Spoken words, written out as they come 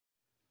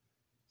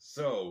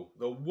So,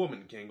 The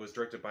Woman King was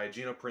directed by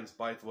Gina Prince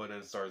Bythewood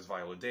and stars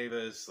Viola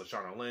Davis,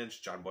 Lashana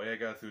Lynch, John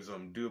Boyega, Thuso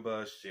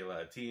Mduba,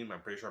 Sheila Atim.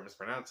 I'm pretty sure I'm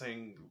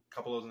mispronouncing a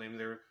couple of those names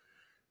there.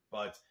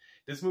 But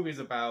this movie is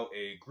about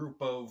a group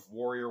of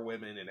warrior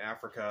women in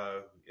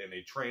Africa, and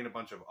they train a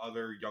bunch of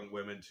other young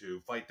women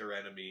to fight their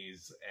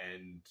enemies,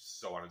 and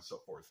so on and so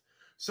forth.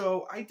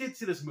 So, I did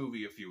see this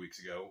movie a few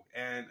weeks ago,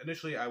 and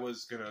initially I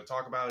was going to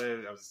talk about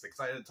it. I was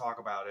excited to talk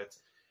about it.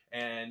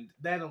 And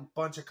then a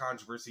bunch of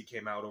controversy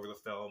came out over the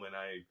film, and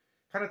I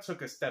kind of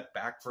took a step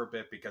back for a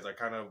bit because I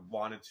kind of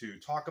wanted to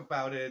talk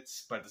about it,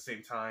 but at the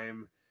same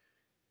time,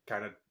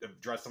 kind of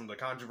address some of the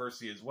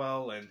controversy as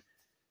well. And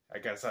I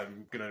guess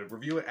I'm going to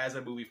review it as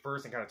a movie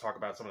first and kind of talk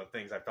about some of the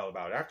things I felt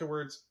about it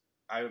afterwards.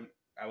 I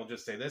will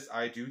just say this.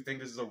 I do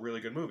think this is a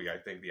really good movie. I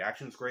think the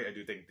action's great. I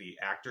do think the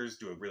actors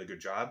do a really good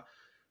job.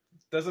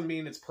 Doesn't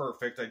mean it's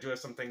perfect. I do have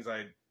some things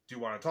I do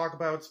want to talk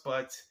about,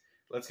 but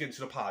let's get into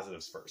the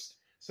positives first.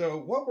 So,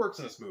 what works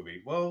in this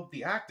movie? Well,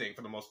 the acting,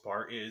 for the most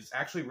part, is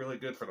actually really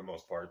good for the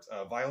most part.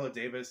 Viola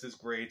Davis is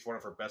great. It's one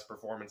of her best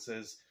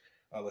performances.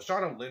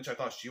 Lashana Lynch, I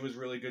thought she was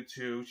really good,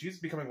 too. She's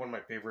becoming one of my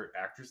favorite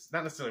actresses.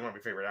 Not necessarily one of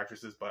my favorite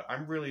actresses, but I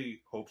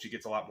really hope she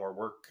gets a lot more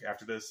work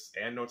after this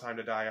and No Time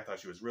to Die. I thought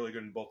she was really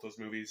good in both those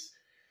movies.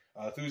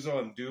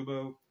 Thuso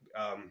Mduba,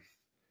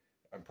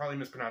 I'm probably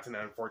mispronouncing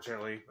that,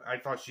 unfortunately. I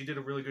thought she did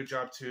a really good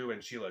job, too,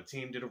 and Sheila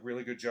Atim did a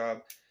really good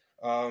job.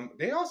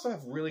 They also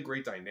have really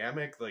great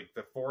dynamic, like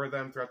the four of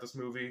them throughout this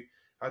movie.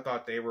 I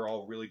thought they were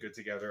all really good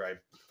together. I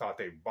thought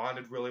they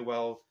bonded really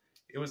well.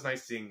 It was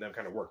nice seeing them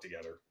kind of work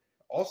together.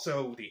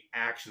 Also, the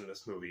action in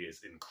this movie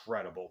is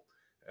incredible.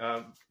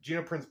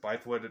 Gina Prince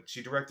Bythewood,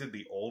 she directed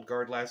The Old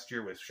Guard last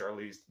year with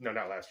Charlize, no,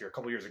 not last year, a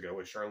couple years ago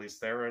with Charlize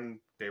Theron.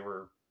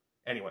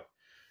 Anyway.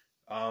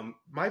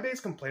 My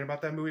biggest complaint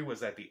about that movie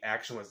was that the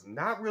action was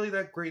not really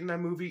that great in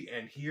that movie,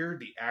 and here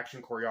the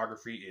action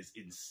choreography is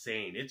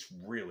insane. It's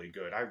really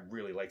good. I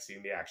really like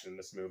seeing the action in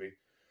this movie.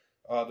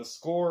 The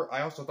score,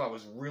 I also thought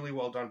was really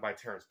well done by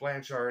Terrence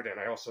Blanchard, and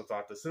I also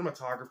thought the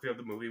cinematography of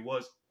the movie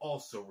was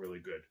also really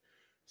good.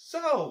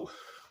 So,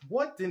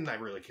 what didn't I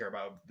really care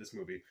about this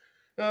movie?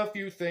 A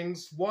few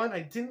things. One,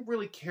 I didn't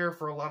really care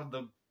for a lot of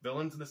the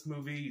villains in this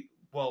movie.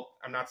 Well,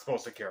 I'm not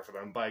supposed to care for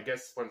them, but I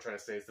guess what I'm trying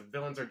to say is the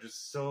villains are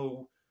just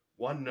so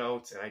one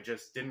note, and I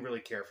just didn't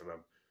really care for them.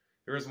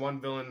 There is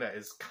one villain that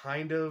is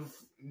kind of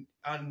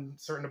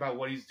uncertain about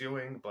what he's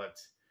doing, but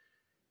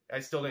I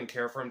still didn't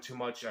care for him too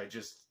much. I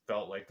just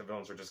felt like the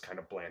villains were just kind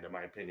of bland, in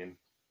my opinion.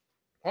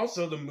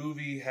 Also, the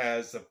movie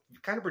has a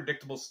kind of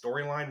predictable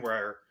storyline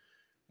where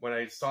when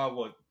I saw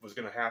what was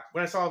going to happen,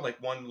 when I saw like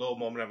one little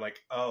moment, I'm like,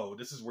 oh,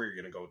 this is where you're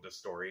going to go with this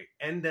story.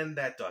 And then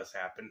that does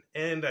happen.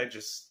 And I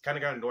just kind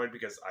of got annoyed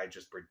because I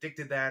just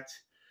predicted that.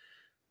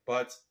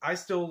 But I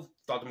still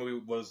thought the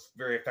movie was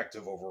very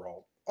effective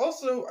overall.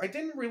 Also, I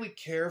didn't really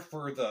care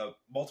for the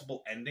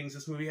multiple endings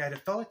this movie had.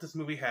 It felt like this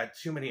movie had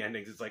too many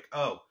endings. It's like,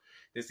 oh,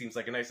 this seems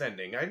like a nice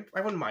ending. I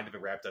wouldn't mind if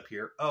it wrapped up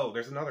here. Oh,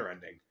 there's another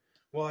ending.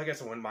 Well, I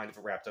guess I wouldn't mind if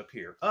it wrapped up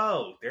here.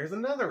 Oh, there's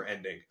another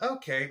ending.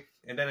 Okay.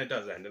 And then it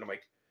does end. And I'm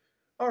like,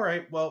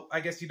 alright, well, I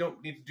guess you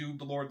don't need to do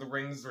the Lord of the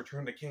Rings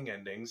Return to King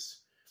endings.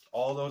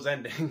 All those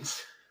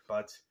endings.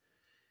 But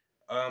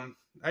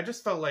I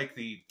just felt like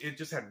it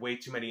just had way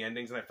too many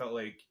endings, and I felt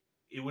like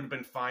it would have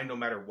been fine no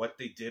matter what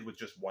they did with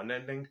just one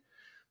ending,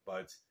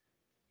 but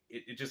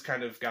it just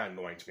kind of got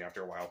annoying to me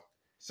after a while.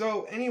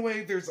 So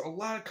anyway, there's a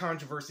lot of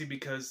controversy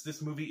because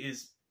this movie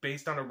is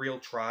based on a real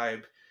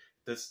tribe.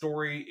 The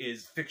story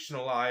is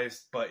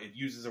fictionalized, but it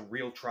uses a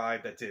real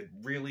tribe that did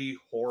really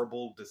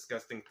horrible,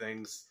 disgusting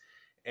things,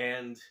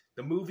 and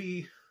the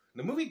movie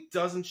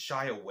doesn't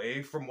shy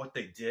away from what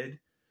they did.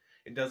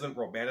 It doesn't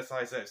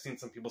romanticize it. I've seen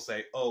some people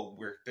say, oh,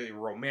 they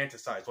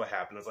romanticize what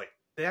happened. It's like,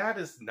 that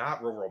is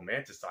not what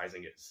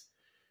romanticizing is.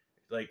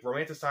 Like,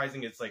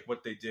 romanticizing is like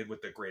what they did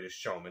with The Greatest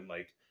Showman.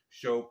 Like,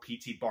 show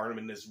P.T. Barnum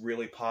in this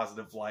really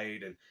positive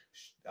light and,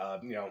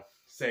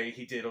 say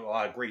he did a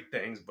lot of great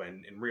things, but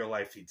in real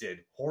life he did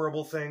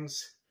horrible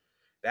things.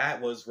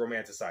 That was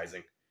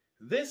romanticizing.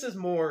 This is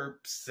more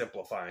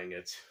simplifying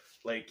it.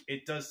 Like,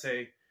 it does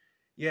say,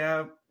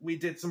 yeah, we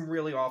did some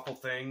really awful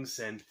things,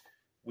 and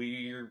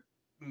we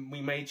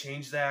may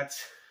change that,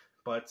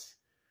 but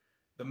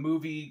the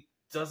movie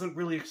doesn't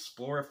really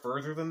explore it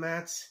further than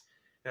that.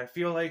 And I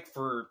feel like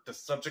for the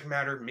subject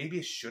matter, maybe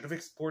it should have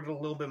explored it a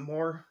little bit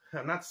more.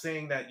 I'm not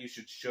saying that you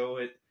should show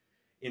it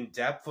in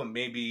depth, but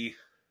maybe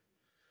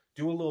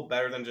do a little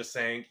better than just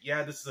saying,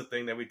 yeah, this is a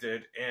thing that we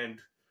did,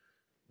 and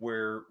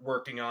we're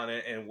working on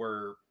it, and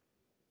we're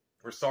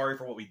sorry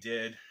for what we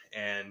did.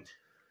 And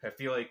I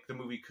feel like the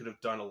movie could have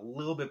done a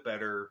little bit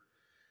better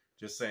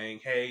just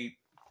saying, hey,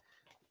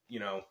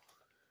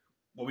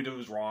 what we did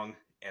was wrong,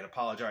 and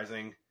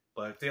apologizing.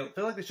 But I feel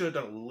like they should have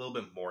done a little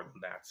bit more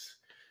than that.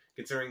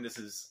 Considering this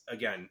is,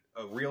 again,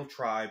 a real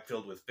tribe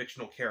filled with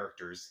fictional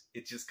characters,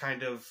 it just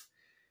kind of,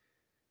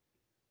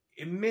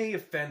 it may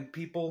offend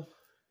people.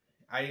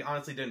 I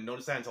honestly didn't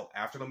notice that until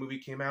after the movie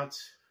came out.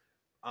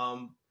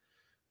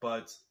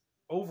 But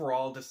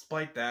overall,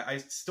 despite that, I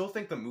still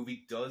think the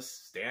movie does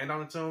stand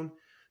on its own.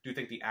 do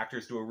think the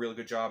actors do a really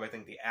good job. I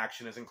think the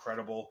action is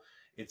incredible.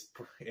 It's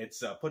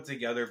put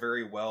together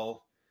very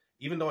well.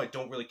 Even though I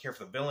don't really care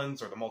for the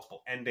villains or the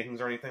multiple endings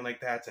or anything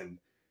like that, and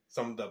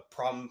some of the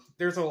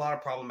there's a lot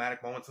of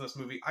problematic moments in this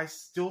movie. I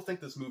still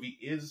think this movie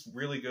is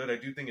really good. I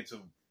do think it's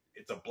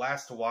a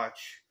blast to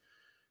watch,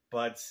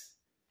 but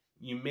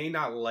you may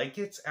not like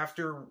it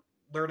after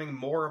learning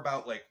more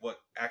about like what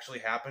actually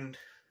happened.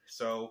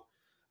 So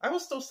I will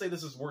still say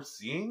this is worth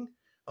seeing.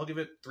 I'll give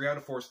it 3 out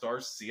of 4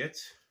 stars. See it.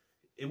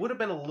 It would have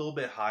been a little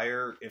bit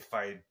higher if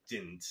I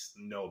didn't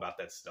know about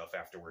that stuff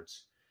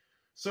afterwards.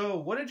 So,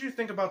 what did you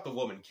think about The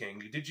Woman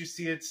King? Did you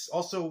see it?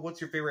 Also,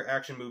 what's your favorite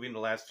action movie in the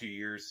last few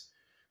years?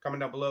 Comment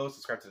down below,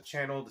 subscribe to the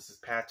channel. This is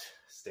Pat.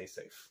 Stay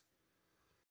safe.